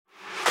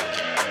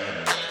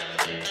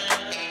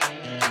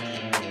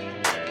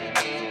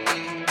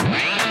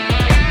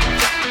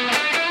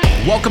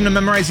Welcome to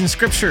Memorizing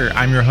Scripture.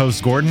 I'm your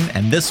host, Gordon,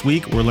 and this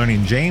week we're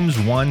learning James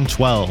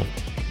 1:12.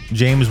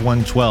 James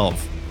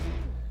 1:12.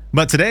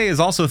 But today is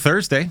also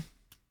Thursday.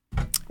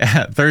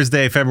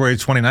 Thursday, February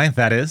 29th,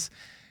 that is.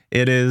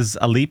 It is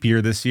a leap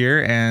year this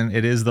year, and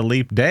it is the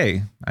leap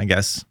day, I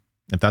guess,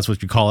 if that's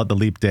what you call it, the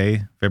leap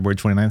day, February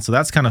 29th. So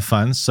that's kind of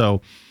fun.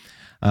 So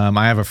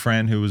I have a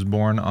friend who was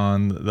born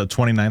on the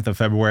 29th of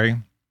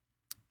February.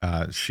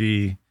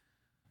 She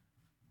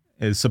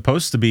is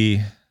supposed to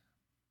be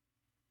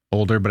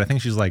older, but I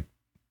think she's like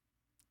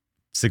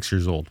 6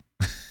 years old.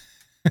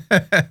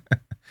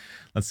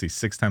 Let's see,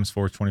 6 times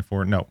 4 is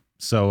 24. No.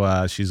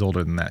 So she's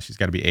older than that. She's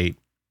got to be 8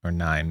 or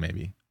 9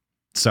 maybe.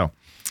 So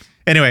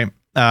anyway,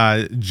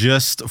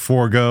 just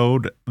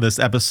foregoed this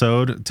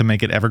episode to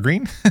make it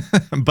evergreen.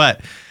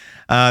 But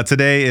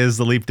today is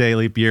the leap day,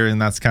 leap year,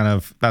 and that's kind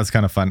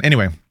of fun.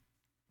 Anyway,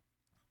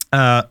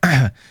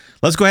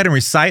 let's go ahead and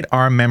recite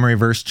our memory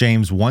verse,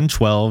 James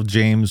 1:12.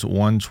 James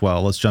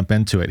 1:12. Let's jump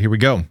into it. Here we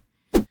go.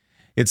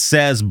 It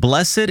says,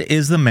 "Blessed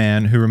is the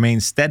man who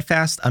remains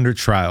steadfast under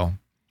trial,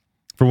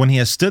 for when he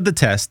has stood the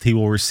test, he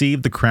will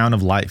receive the crown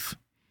of life,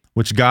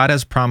 which God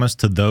has promised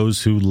to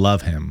those who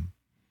love him."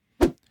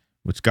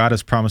 Which God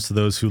has promised to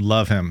those who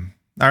love him.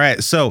 All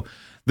right, so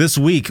this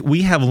week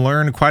we have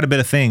learned quite a bit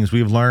of things.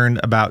 We've learned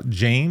about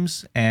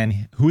James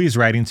and who he's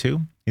writing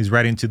to. He's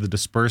writing to the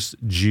dispersed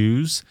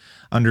Jews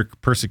under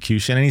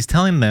persecution, and he's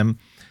telling them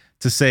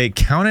to say,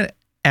 "Count it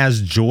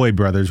as joy,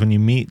 brothers, when you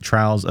meet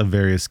trials of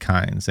various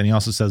kinds." And he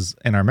also says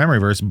in our memory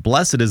verse,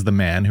 "Blessed is the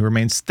man who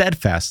remains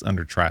steadfast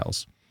under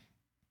trials."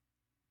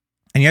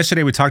 And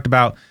yesterday we talked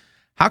about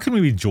how can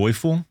we be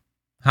joyful?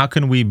 How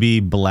can we be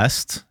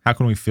blessed? How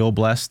can we feel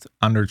blessed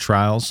under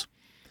trials?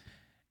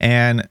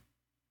 And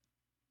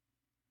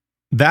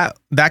that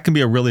can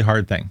be a really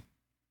hard thing.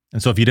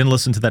 And so if you didn't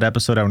listen to that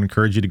episode, I would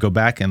encourage you to go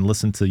back and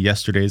listen to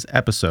yesterday's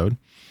episode.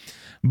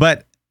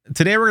 But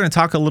today we're going to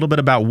talk a little bit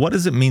about what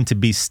does it mean to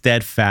be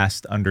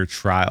steadfast under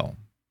trial?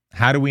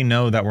 How do we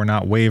know that we're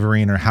not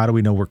wavering, or how do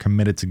we know we're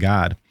committed to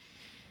God?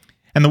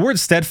 And the word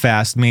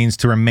steadfast means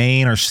to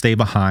remain or stay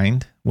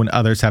behind when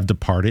others have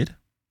departed,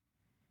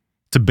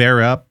 to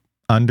bear up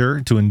under,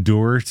 to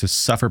endure, to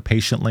suffer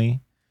patiently,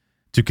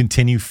 to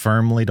continue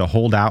firmly, to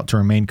hold out, to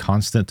remain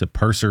constant, to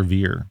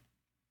persevere.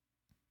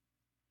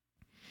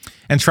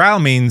 And trial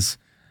means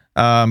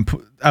a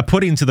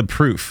putting to the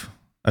proof,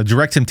 a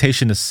direct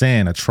temptation to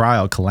sin, a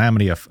trial,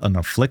 calamity, an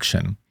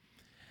affliction.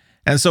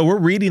 And so we're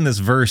reading this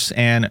verse,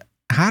 and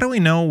how do we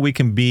know we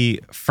can be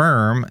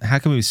firm? How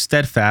can we be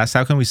steadfast?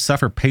 How can we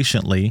suffer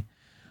patiently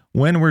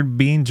when we're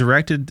being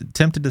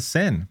tempted to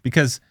sin?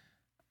 Because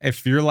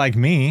if you're like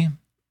me,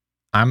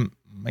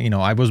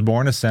 I was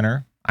born a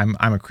sinner. I'm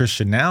a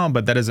Christian now,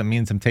 but that doesn't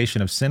mean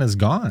temptation of sin is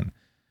gone.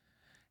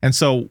 And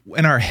so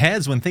in our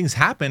heads, when things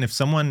happen, if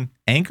someone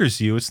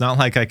angers you, it's not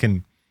like I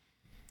can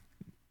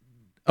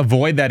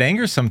avoid that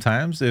anger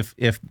sometimes.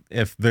 If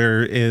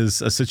there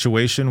is a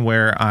situation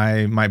where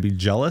I might be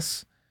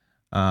jealous,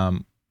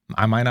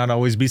 I might not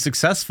always be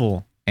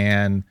successful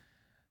and,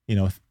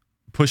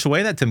 push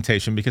away that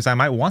temptation because I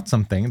might want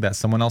something that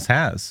someone else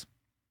has.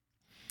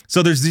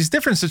 So there's these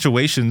different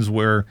situations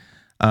where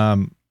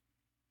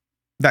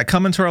that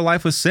come into our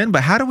life with sin,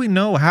 but how do we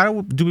know?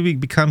 How do we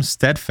become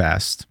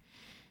steadfast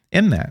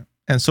in that?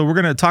 And so we're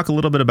going to talk a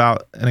little bit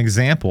about an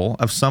example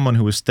of someone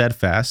who was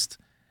steadfast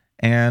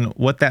and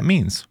what that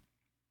means.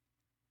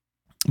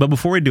 But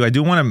before we do, I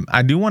do want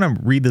to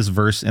read this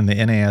verse in the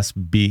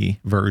NASB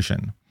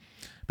version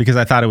because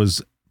I thought it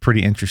was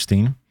pretty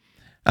interesting.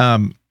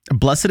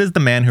 Blessed is the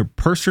man who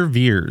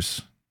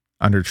perseveres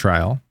under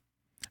trial,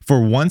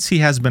 for once he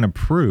has been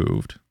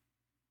approved,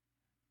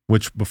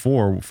 which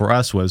before for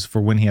us was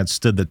for when he had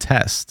stood the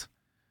test.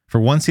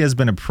 For once he has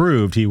been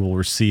approved, he will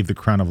receive the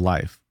crown of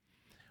life,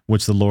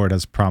 which the Lord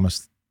has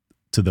promised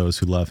to those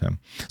who love him.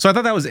 So I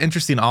thought that was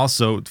interesting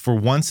also, for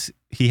once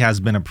he has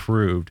been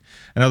approved.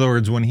 In other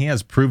words, when he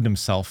has proved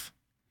himself,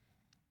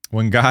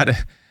 when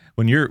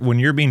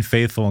you're being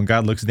faithful and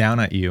God looks down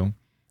at you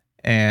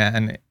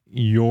and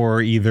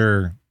you're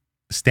either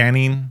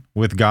standing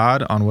with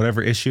God on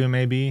whatever issue it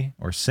may be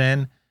or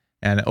sin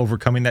and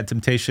overcoming that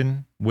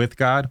temptation with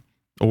God,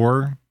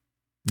 or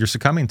you're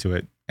succumbing to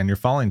it and you're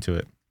falling to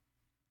it.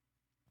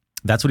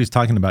 That's what he's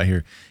talking about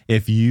here.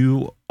 If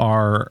you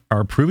are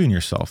proving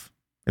yourself,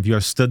 if you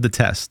have stood the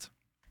test,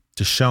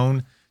 to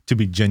shown to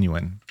be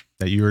genuine,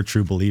 that you're a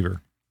true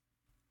believer.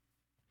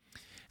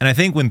 And I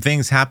think when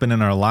things happen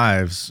in our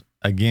lives,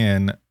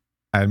 again,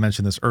 I had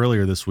mentioned this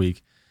earlier this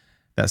week,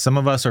 that some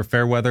of us are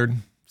fair weathered,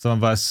 some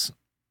of us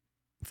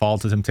fall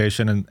to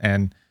temptation,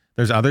 and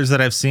there's others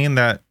that I've seen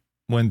that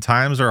when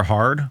times are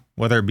hard,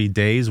 whether it be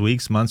days,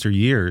 weeks, months, or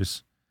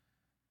years,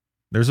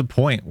 there's a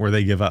point where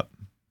they give up.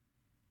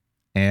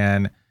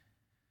 And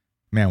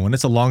man, when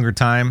it's a longer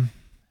time,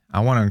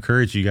 I want to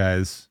encourage you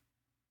guys,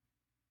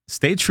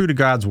 stay true to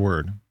God's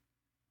word.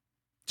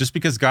 Just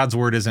because God's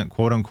word isn't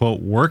quote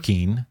unquote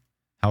working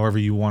however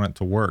you want it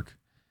to work,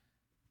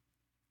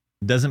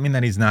 doesn't mean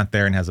that he's not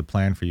there and has a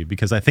plan for you.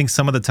 Because I think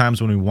some of the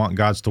times when we want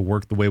God's to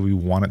work the way we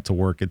want it to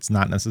work, it's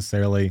not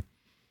necessarily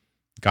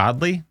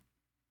godly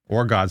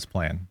or God's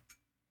plan?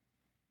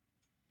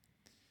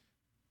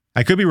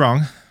 I could be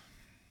wrong,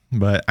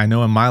 but I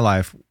know in my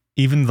life,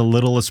 even the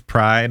littlest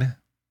pride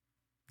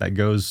that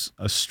goes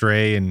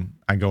astray and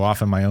I go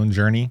off on my own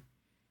journey,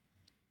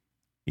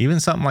 even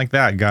something like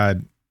that,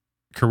 God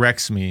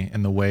corrects me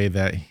in the way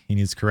that he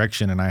needs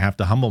correction, and I have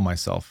to humble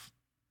myself.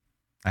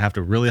 I have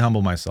to really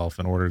humble myself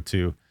in order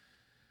to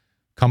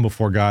come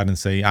before God and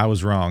say, I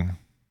was wrong,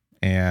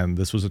 and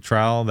this was a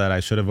trial that I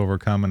should have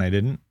overcome and I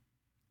didn't.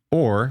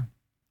 Or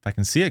if I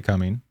can see it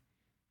coming,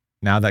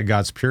 now that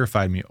God's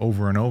purified me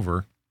over and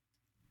over,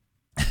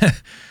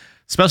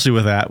 especially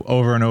with that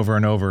over and over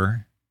and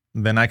over,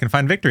 then I can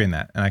find victory in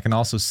that. And I can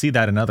also see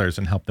that in others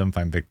and help them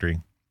find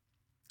victory.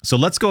 So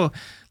let's go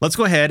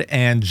ahead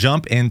and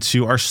jump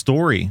into our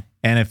story.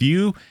 And if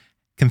you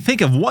can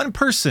think of one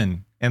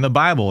person in the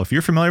Bible, if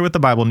you're familiar with the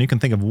Bible and you can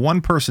think of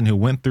one person who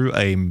went through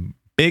a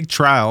big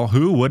trial,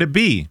 who would it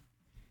be?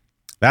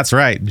 That's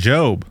right,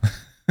 Job.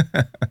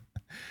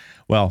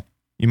 Well,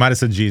 you might have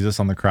said Jesus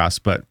on the cross,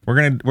 but we're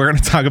gonna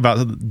talk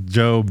about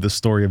Job, the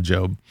story of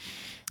Job.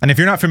 And if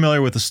you're not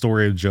familiar with the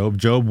story of Job,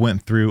 Job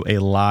went through a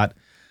lot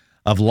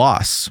of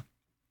loss.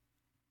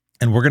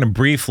 And we're going to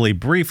briefly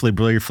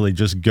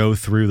just go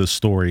through the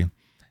story.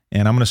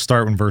 And I'm going to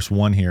start in verse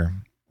 1 here.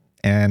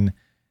 And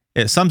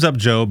it sums up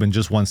Job in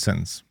just one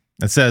sentence.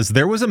 It says,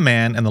 there was a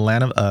man in the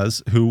land of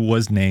Uz who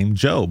was named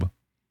Job.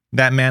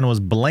 That man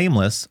was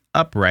blameless,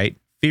 upright,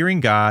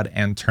 fearing God,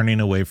 and turning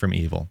away from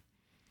evil.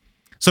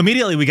 So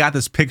immediately we got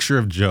this picture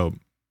of Job.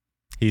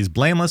 He's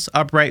blameless,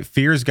 upright,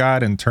 fears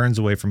God, and turns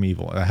away from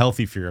evil. A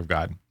healthy fear of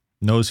God,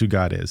 knows who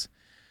God is.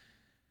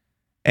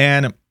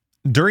 And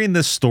during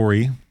this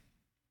story,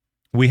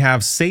 we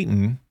have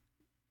Satan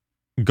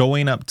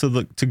going up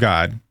to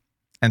God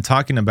and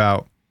talking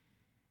about,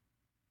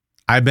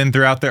 I've been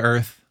throughout the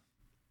earth,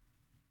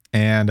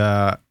 and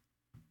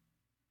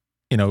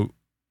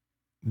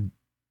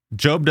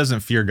Job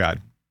doesn't fear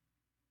God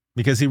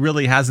because he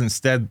really hasn't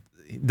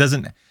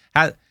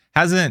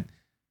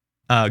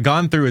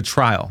gone through a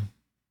trial,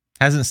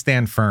 hasn't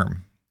stand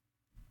firm.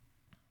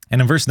 And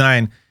in verse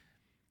 9,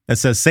 it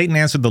says, Satan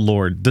answered the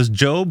Lord, does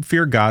Job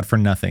fear God for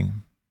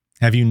nothing?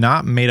 Have you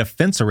not made a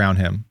fence around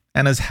him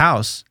and his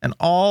house and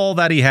all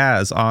that he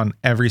has on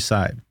every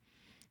side?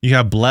 You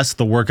have blessed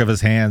the work of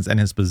his hands,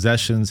 and his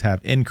possessions have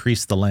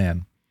increased the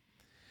land.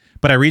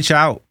 But I reach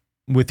out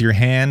with your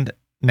hand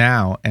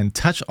now and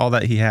touch all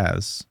that he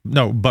has.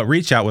 No, but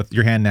reach out with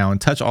your hand now and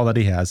touch all that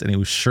he has, and he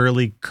will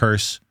surely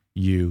curse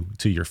you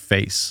to your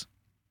face.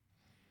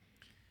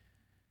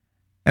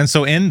 And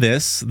so in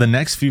this, the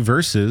next few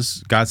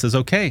verses, God says,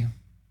 okay,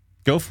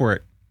 go for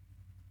it.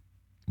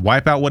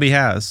 Wipe out what he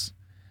has.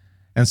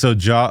 And so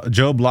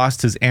Job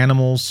lost his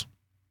animals,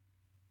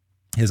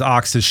 his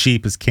ox, his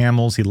sheep, his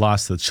camels. He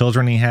lost the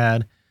children he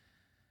had.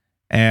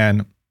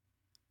 And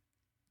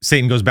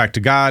Satan goes back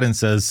to God and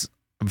says,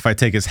 if I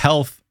take his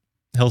health,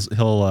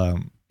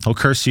 he'll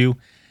curse you.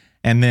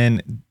 And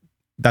then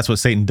that's what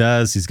Satan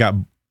does.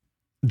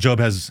 Job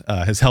has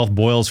his health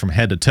boils from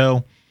head to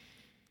toe.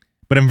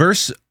 But in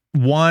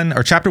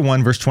chapter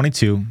 1, verse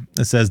 22,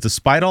 it says,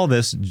 despite all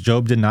this,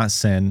 Job did not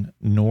sin,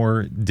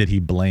 nor did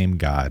he blame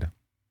God.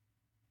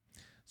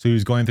 So he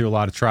was going through a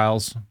lot of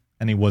trials,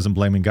 and he wasn't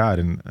blaming God.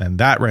 And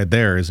that right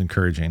there is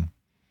encouraging.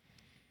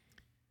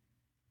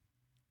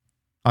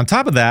 On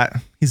top of that,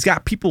 he's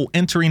got people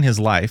entering his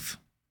life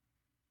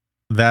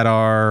that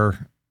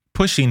are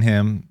pushing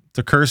him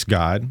to curse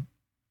God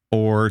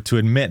or to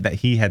admit that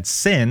he had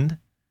sinned.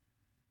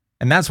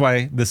 And that's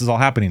why this is all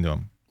happening to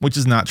him, which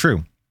is not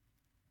true.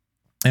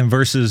 In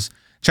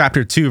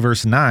chapter 2,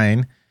 verse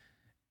 9,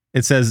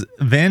 it says,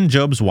 then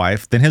his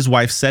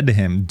wife said to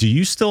him, do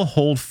you still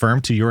hold firm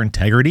to your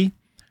integrity?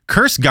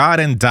 Curse God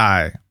and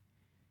die.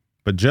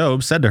 But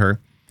Job said to her,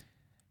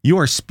 you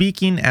are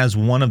speaking as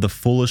one of the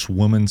foolish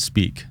women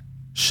speak.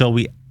 Shall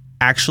we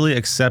actually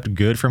accept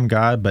good from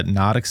God, but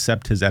not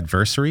accept his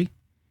adversary?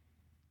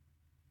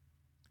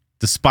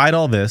 Despite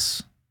all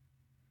this,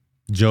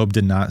 Job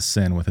did not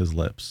sin with his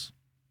lips.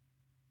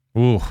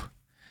 Ooh,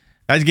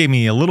 that gave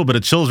me a little bit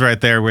of chills right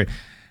there.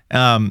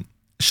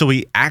 Shall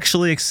we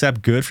actually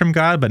accept good from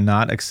God, but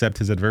not accept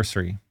his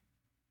adversary?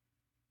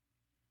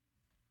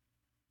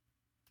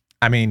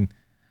 I mean,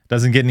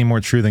 doesn't get any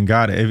more true than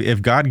God.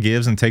 If God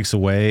gives and takes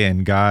away,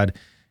 and God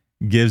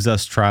gives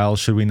us trials,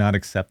 should we not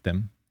accept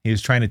them? He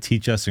is trying to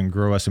teach us and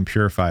grow us and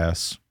purify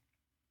us.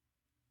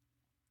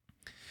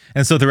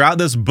 And so throughout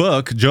this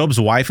book, Job's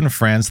wife and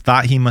friends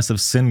thought he must have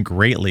sinned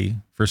greatly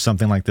for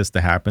something like this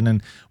to happen.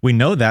 And we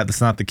know that that's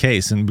not the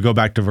case. And we go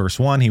back to verse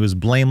 1, he was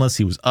blameless,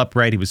 he was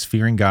upright, he was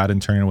fearing God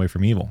and turning away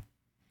from evil.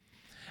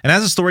 And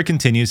as the story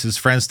continues, his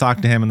friends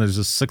talk to him, and there's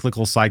a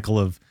cyclical cycle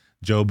of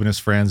Job and his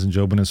friends and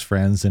Job and his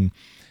friends. And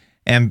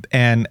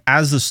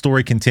as the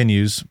story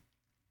continues,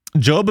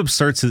 Job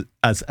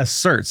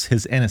asserts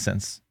his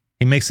innocence.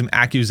 He makes some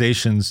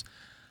accusations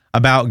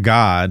about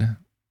God,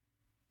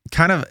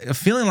 kind of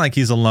feeling like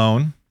he's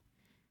alone.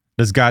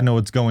 Does God know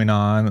what's going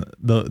on?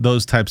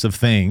 Those types of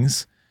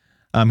things.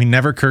 He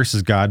never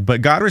curses God,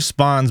 but God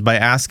responds by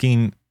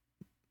asking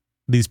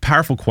these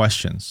powerful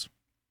questions,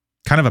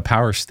 kind of a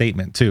power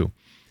statement too.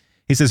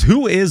 He says,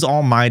 "Who is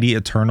almighty,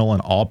 eternal,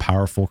 and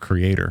all-powerful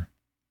creator?"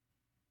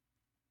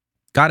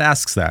 God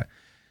asks that.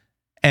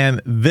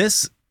 And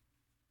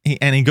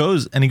he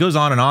goes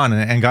on,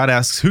 and God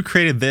asks, "Who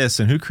created this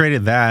and who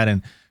created that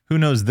and who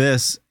knows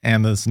this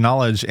and this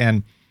knowledge?"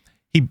 And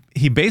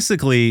he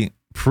basically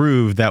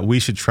proved that we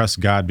should trust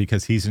God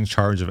because he's in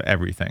charge of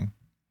everything.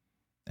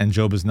 And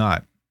Job is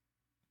not.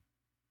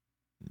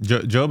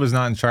 Job is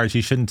not in charge.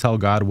 He shouldn't tell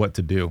God what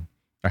to do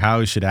or how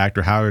he should act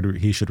or how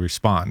he should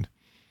respond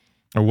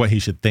or what he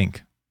should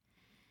think.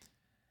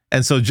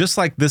 And so just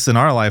like this in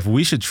our life,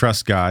 we should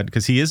trust God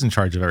because he is in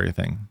charge of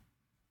everything.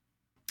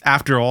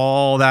 After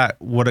all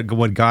that,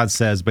 what God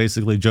says,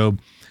 basically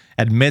Job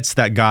admits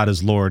that God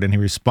is Lord, and he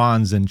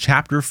responds in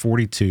chapter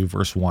 42,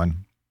 verse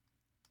 1.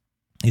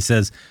 It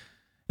says,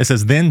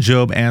 "Then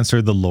Job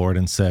answered the Lord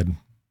and said,"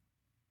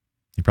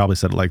 he probably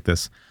said it like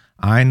this,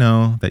 "I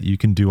know that you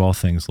can do all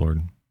things,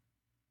 Lord,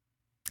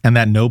 and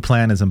that no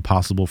plan is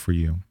impossible for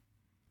you.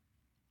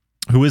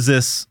 Who is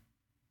this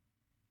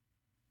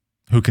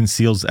who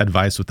conceals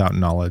advice without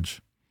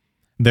knowledge?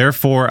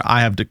 Therefore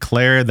I have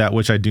declared that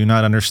which I do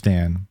not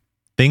understand,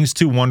 things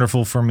too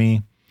wonderful for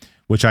me,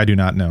 which I do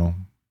not know.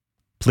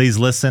 Please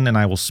listen, and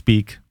I will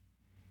speak.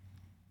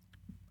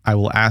 I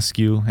will ask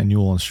you, and you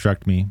will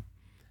instruct me.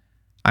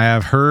 I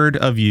have heard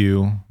of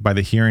you by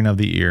the hearing of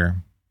the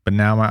ear, but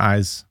now my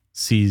eyes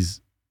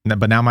sees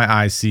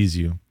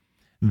you.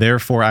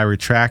 Therefore I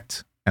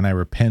retract and I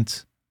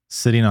repent,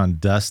 sitting on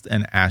dust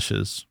and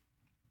ashes."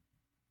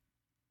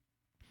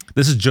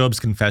 This is Job's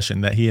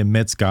confession that he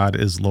admits God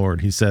is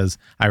Lord. He says,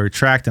 "I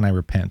retract and I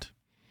repent."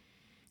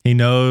 He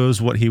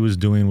knows what he was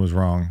doing was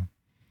wrong.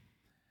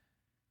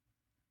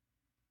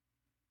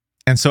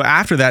 And so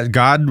after that,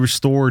 God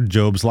restored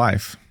Job's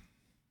life.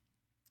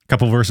 A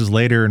couple verses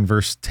later, in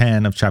verse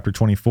 10 of chapter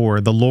 24,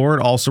 "The Lord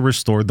also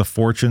restored the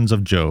fortunes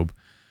of Job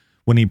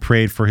when he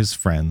prayed for his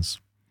friends,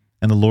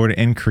 and the Lord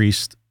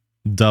increased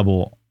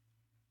double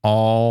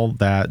all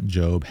that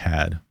Job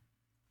had."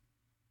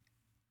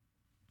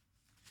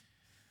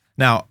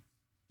 Now,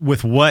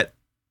 with what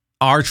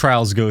our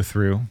trials go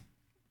through,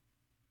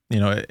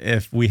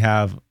 if we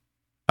have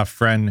a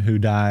friend who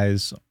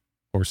dies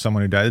or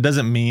someone who dies, it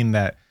doesn't mean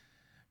that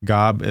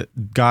God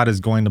is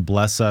going to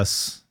bless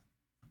us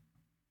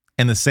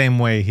in the same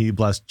way he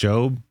blessed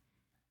Job.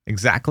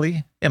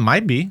 Exactly. It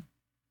might be.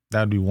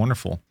 That would be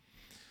wonderful.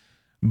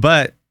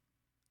 But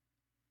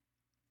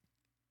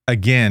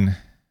again,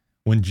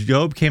 when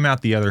Job came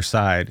out the other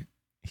side,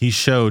 he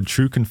showed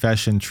true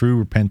confession, true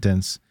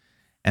repentance,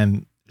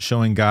 and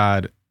showing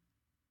God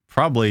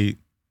probably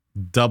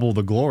double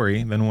the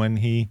glory than when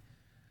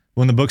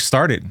the book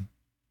started.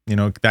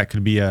 That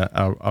could be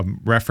a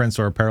reference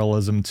or a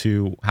parallelism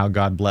to how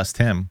God blessed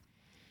him.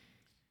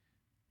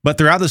 But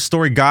throughout the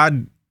story,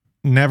 God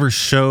never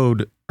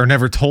showed or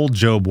never told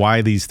Job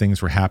why these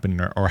things were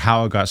happening or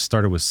how it got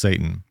started with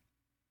Satan.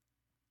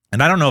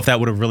 And I don't know if that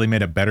would have really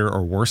made it better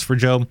or worse for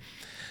Job.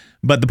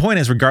 But the point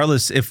is,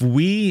 regardless, if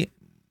we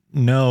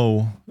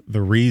know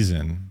the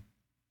reason,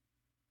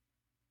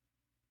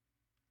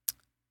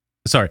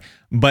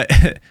 but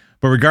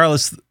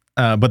regardless,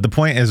 but the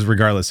point is,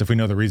 regardless if we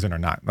know the reason or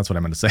not, that's what I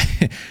meant to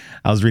say.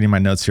 I was reading my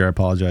notes here. I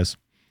apologize.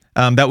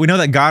 That we know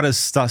that God is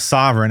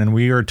sovereign and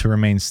we are to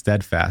remain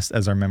steadfast,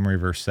 as our memory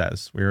verse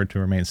says. We are to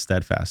remain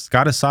steadfast.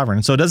 God is sovereign.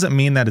 And so it doesn't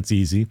mean that it's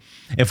easy.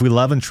 If we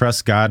love and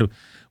trust God,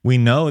 we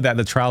know that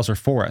the trials are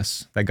for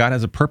us, that God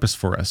has a purpose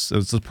for us.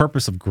 It's the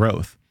purpose of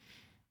growth.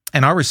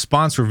 And our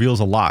response reveals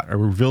a lot. It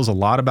reveals a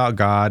lot about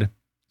God,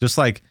 just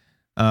like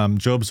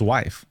Job's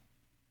wife.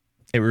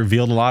 It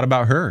revealed a lot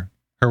about her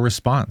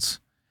response.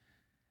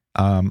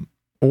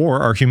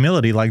 Or our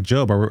humility, like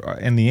Job.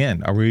 In the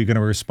end, are we going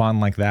to respond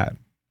like that?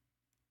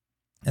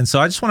 And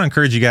so I just want to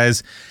encourage you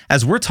guys,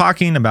 as we're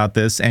talking about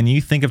this and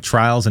you think of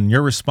trials and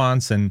your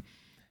response and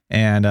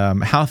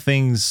how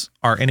things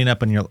are ending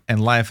up in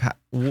life,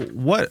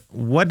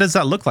 what does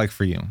that look like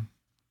for you?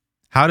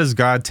 How does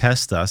God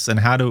test us, and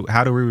how do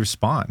we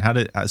respond?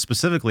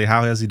 Specifically,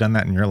 how has he done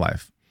that in your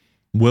life?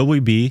 Will we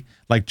be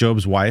like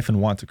Job's wife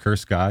and want to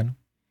curse God?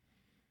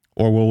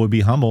 Or will we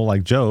be humble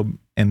like Job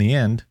in the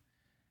end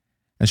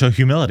and show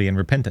humility and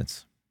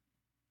repentance?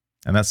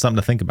 And that's something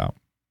to think about.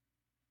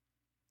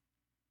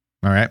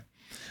 All right.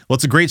 Well,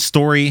 it's a great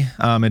story.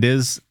 It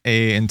is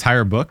an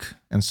entire book.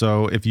 And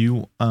so if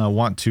you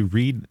want to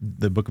read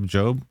the book of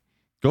Job,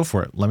 go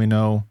for it. Let me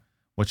know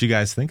what you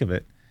guys think of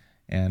it.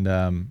 And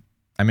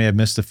I may have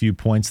missed a few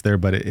points there,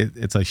 but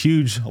it's a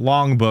huge,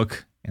 long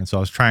book. And so I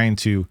was trying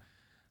to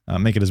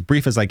make it as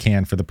brief as I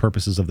can for the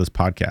purposes of this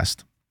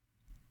podcast.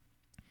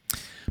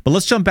 But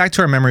let's jump back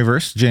to our memory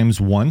verse, James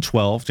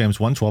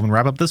 1:12, and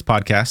wrap up this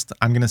podcast.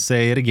 I'm going to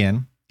say it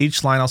again.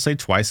 Each line I'll say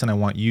twice, and I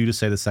want you to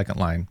say the second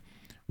line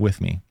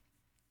with me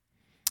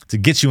to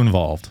get you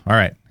involved. All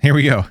right, here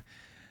we go.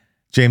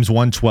 James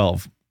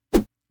 1:12.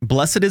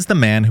 Blessed is the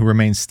man who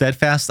remains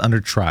steadfast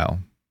under trial.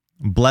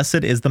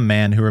 Blessed is the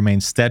man who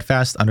remains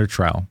steadfast under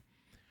trial.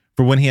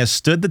 For when he has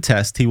stood the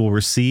test, he will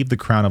receive the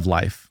crown of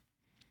life,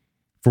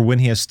 For when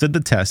he has stood the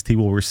test, he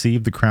will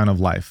receive the crown of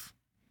life,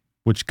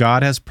 which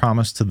God has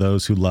promised to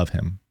those who love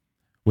him.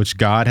 Which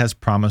God has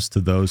promised to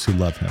those who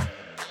love him.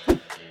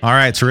 All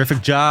right,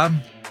 terrific job.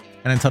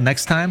 And until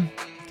next time,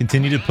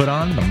 continue to put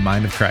on the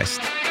mind of Christ.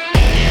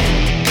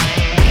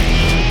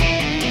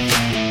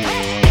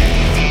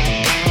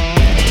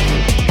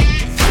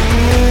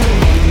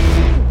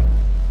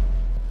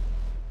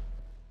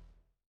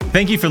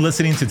 Thank you for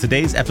listening to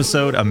today's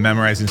episode of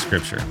Memorizing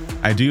Scripture.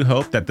 I do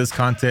hope that this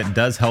content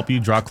does help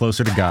you draw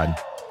closer to God.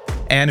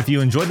 And if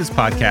you enjoyed this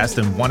podcast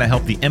and want to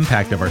help the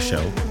impact of our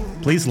show,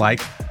 please like,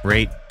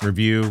 rate,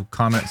 review,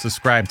 comment,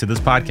 subscribe to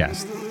this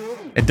podcast.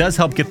 It does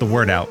help get the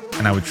word out,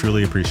 and I would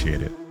truly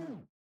appreciate it.